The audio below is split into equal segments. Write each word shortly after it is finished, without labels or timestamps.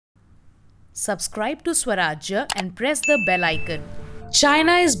Subscribe to Swarajya and press the bell icon.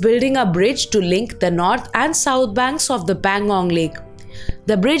 China is building a bridge to link the north and south banks of the Pangong Lake.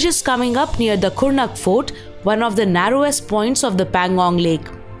 The bridge is coming up near the Khurnak Fort, one of the narrowest points of the Pangong Lake.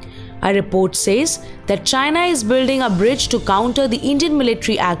 A report says that China is building a bridge to counter the Indian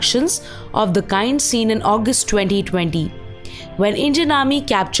military actions of the kind seen in August 2020, when Indian Army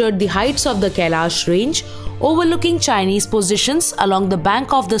captured the heights of the Kailash range overlooking Chinese positions along the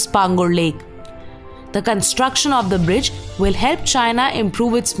bank of the Pangong Lake. The construction of the bridge will help China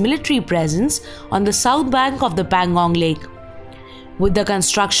improve its military presence on the south bank of the Pangong Lake. With the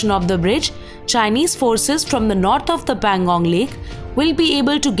construction of the bridge, Chinese forces from the north of the Pangong Lake will be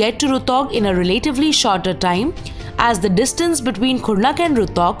able to get to Rohtak in a relatively shorter time, as the distance between Khurnak and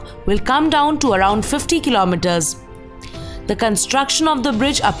Rohtak will come down to around 50 kilometers. The construction of the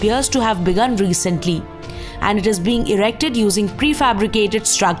bridge appears to have begun recently, and it is being erected using prefabricated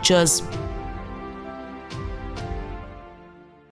structures.